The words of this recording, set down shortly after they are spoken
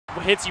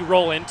hits you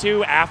roll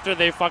into after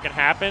they fucking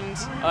happened.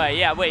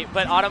 Yeah, wait,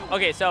 but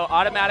okay, so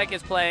Automatic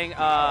is playing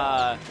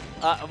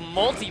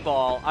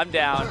Multiball. I'm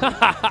down.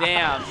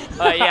 Damn.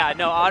 Yeah,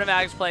 no,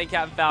 Automatic's playing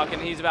Captain Falcon.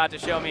 He's about to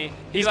show me.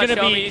 He's gonna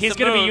be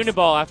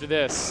Uniball after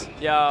this.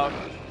 Yo,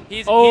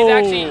 he's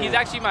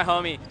actually my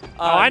homie.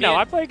 I know.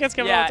 I play against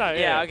Kevin all the time.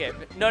 Yeah. Okay.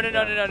 No.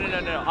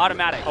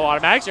 Automatic. Oh,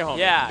 Automatic's your homie.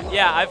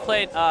 Yeah. I've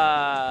played.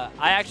 I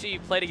actually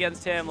played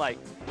against him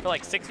for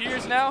like 6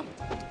 years now.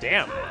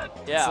 Damn.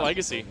 Yeah. It's a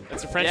legacy.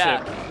 It's a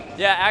friendship.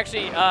 Yeah.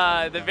 Actually,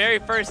 the very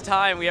first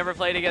time we ever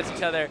played against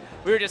each other,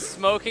 we were just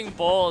smoking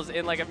bowls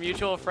in like a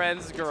mutual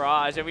friend's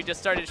garage, and we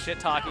just started shit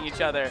talking each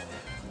other.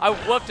 I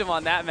whooped him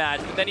on that match,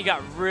 but then he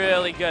got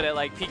really good at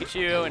like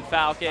Pikachu and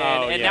Falcon,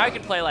 and now he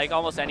can play like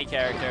almost any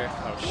character.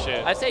 Oh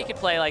shit! I'd say he could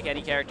play like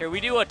any character. We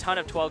do a ton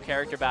of 12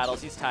 character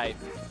battles. He's tight.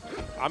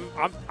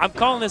 I'm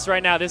calling this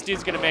right now. This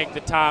dude's gonna make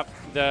the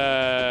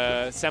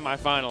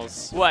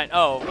semifinals. What?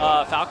 Oh,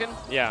 Falcon?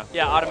 Yeah.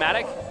 Yeah,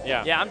 Automatic?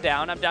 Yeah. Yeah, I'm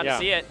down. I'm down to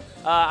see it.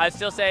 I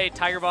still say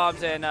Tiger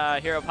Bombs and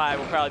Hero Pie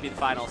will probably be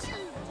the finals.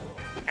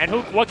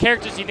 And what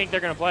characters do you think they're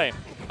gonna play?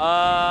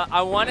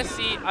 I want to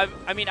see.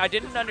 I mean, I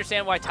didn't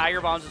understand why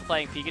Tiger Bombs was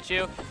playing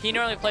Pikachu. He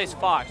normally plays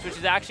Fox, which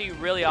is actually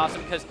really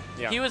awesome because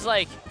he was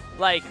like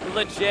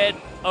legit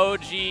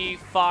OG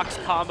Fox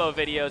combo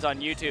videos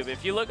on YouTube.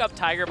 If you look up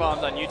Tiger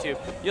Bombs on YouTube,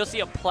 you'll see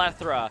a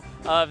plethora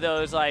of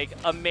those like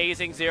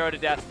amazing 0 to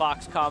death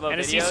Fox combo videos.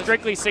 And is he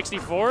strictly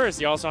 64 or is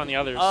he also on the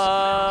others?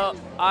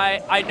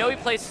 I know he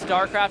plays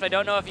StarCraft. I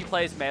don't know if he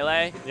plays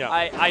Melee. Yeah.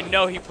 I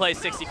know he plays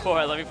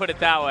 64. Let me put it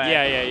that way.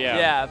 Yeah.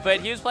 Yeah, but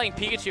he was playing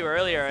Pikachu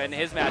earlier in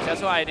his match.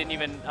 That's why I didn't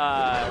even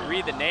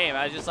read the name.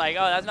 I was just like,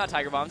 oh, that's not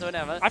Tiger Bombs,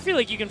 whatever. I feel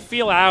like you can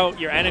feel out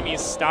your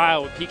enemy's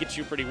style with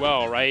Pikachu pretty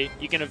well, right?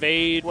 You can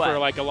evade for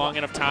like a long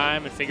enough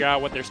time and figure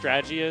out what their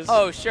strategy is.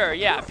 Oh, sure,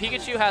 yeah.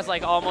 Pikachu has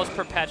like almost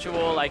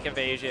perpetual like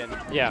evasion.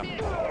 Yeah.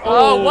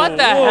 Oh, what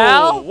the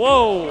hell?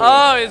 Whoa.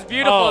 Oh, it's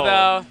beautiful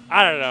though.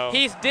 I don't know.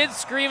 He did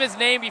scream his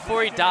name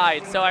before he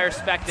died, so I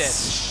respect it.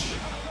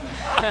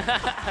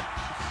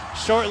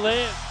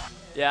 Short-lived.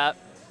 Yeah.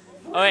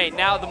 Oh, wait,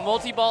 now the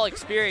multi-ball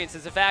experience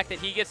is the fact that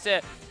he gets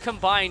to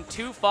combine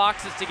 2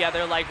 foxes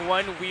together like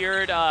one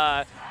weird,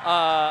 what's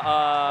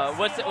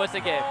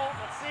the game?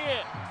 Let's see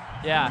it.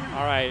 Yeah.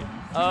 All right.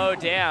 Oh,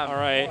 damn. All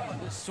right.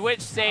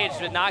 Switch stage,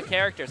 but not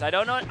characters. I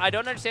don't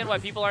understand why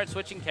people aren't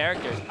switching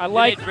characters. Did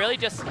they really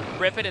just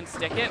rip it and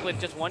stick it with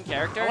just one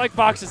character? I like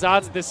Fox's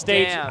odds at this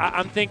stage.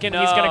 I'm thinking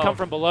he's going to come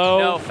from below.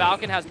 No,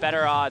 Falcon has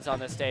better odds on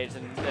this stage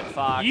than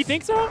Fox. You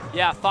think so?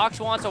 Yeah, Fox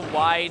wants a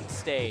wide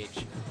stage.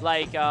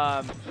 Like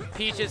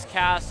Peach's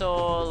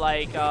Castle,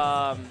 like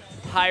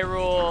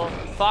Hyrule.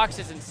 Fox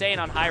is insane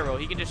on Hyrule.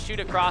 He can just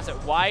shoot across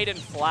it wide and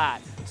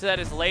flat so that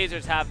his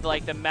lasers have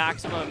like the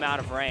maximum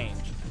amount of range.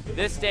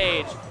 This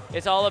stage,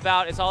 it's all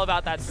about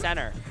that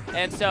center.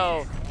 And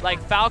so, like,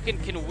 Falcon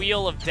can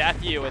Wheel of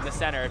Death you in the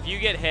center. If you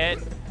get hit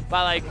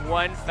by like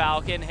one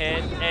Falcon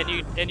hit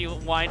and you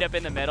wind up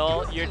in the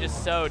middle, you're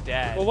just so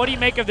dead. Well, what do you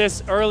make of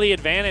this early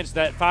advantage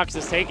that Fox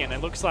has taken?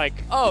 It looks like.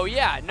 Oh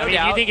yeah, no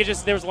doubt. Do you think it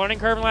just there was a learning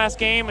curve in the last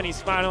game and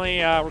he's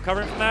finally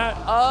recovering from that?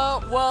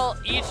 Well,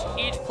 each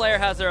player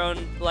has their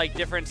own like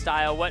different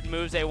style, what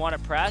moves they want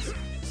to press.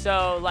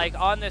 So, like,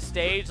 on this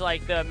stage,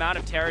 like, the amount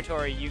of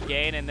territory you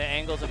gain and the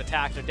angles of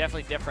attacks are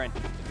definitely different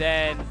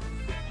than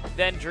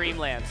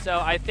Dreamland. So,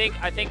 I think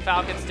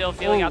Falcon's still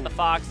feeling out the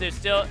Fox.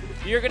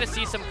 You're going to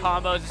see some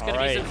combos. It's going to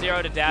be some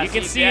 0 to death. You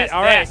can see it.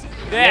 All right.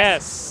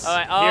 Yes. All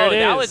right. Oh,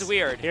 that was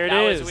weird. Here it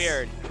is. That was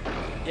weird.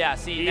 Yeah,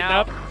 see, Eating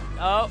now.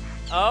 up.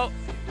 Oh.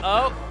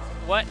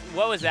 What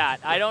was that?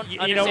 I don't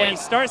understand. You know, when you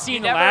start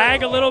seeing the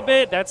lag a little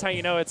bit, that's how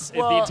you know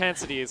the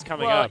intensity is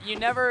coming up. You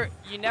never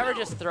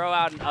just throw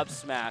out an up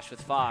smash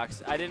with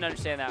Fox. I didn't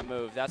understand that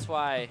move. That's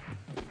why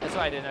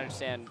I didn't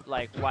understand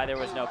like why there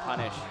was no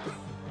punish.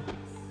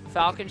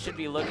 Falcon should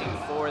be looking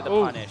for the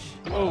punish.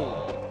 Ooh.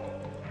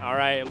 All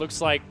right. It looks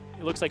like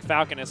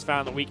Falcon has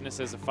found the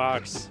weaknesses of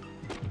Fox.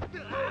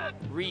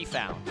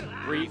 Refound in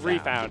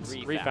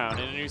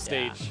a new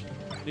stage.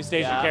 New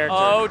stage of character.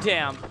 Oh,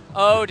 damn.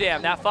 Oh,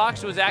 damn. That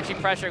Fox was actually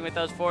pressuring with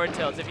those forward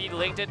tilts. If he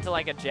linked it to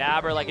like a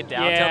jab or like a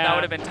down tilt, that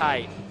would have been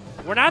tight.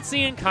 We're not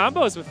seeing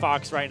combos with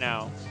Fox right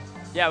now.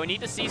 Yeah, we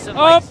need to see some.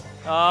 Yeah,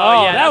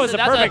 that was a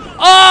perfect.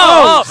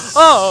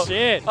 Oh,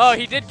 shit. Oh,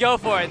 he did go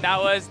for it.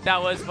 That was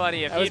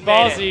funny. If that was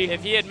ballsy.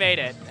 If he had made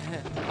it.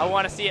 I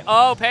want to see it.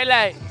 Oh,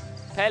 Pele.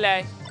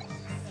 I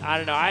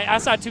don't know. I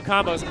saw 2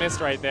 combos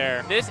missed right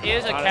there. This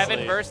is a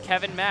Kevin versus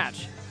Kevin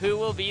match. Who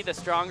will be the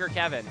stronger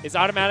Kevin? Is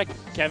Automatic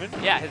Kevin?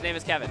 Yeah, his name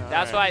is Kevin.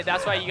 That's why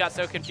you got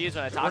so confused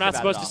when I talked about it. We're not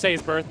supposed to say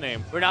his birth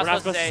name. We're not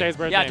supposed to say his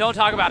birth name. Yeah, don't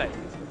talk about it.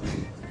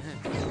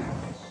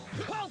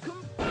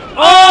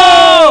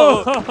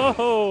 Oh!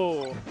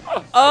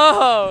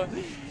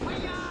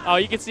 Oh,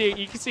 you can see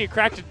it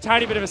cracked a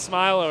tiny bit of a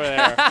smile over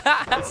there.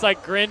 It's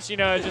like Grinch, you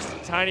know, just a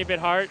tiny bit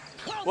heart.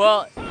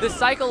 Well, the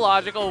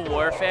psychological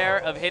warfare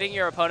of hitting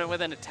your opponent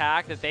with an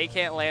attack that they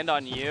can't land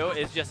on you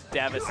is just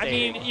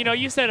devastating. I mean, you know,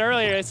 you said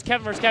earlier it's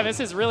Kevin versus Kevin. This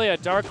is really a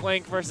Dark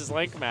Link versus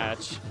Link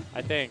match,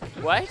 I think.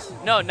 What?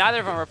 No, neither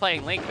of them are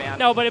playing Link, man.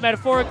 No, but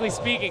metaphorically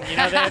speaking, you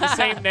know, they have the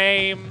same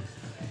name.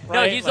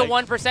 Right? No, he's the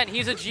 1%.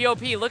 He's a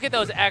GOP. Look at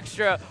those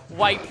extra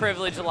white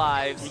privilege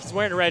lives. He's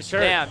wearing a red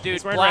shirt. Damn,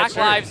 dude. Black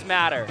Lives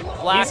Matter.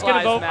 Black He's gonna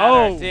Lives vote.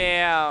 Matter. Oh.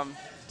 Damn.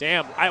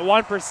 Damn. At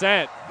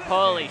 1%.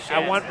 Holy shit.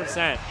 At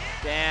 1%.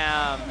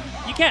 Damn.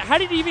 You can't. How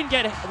did you even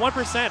get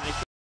 1%?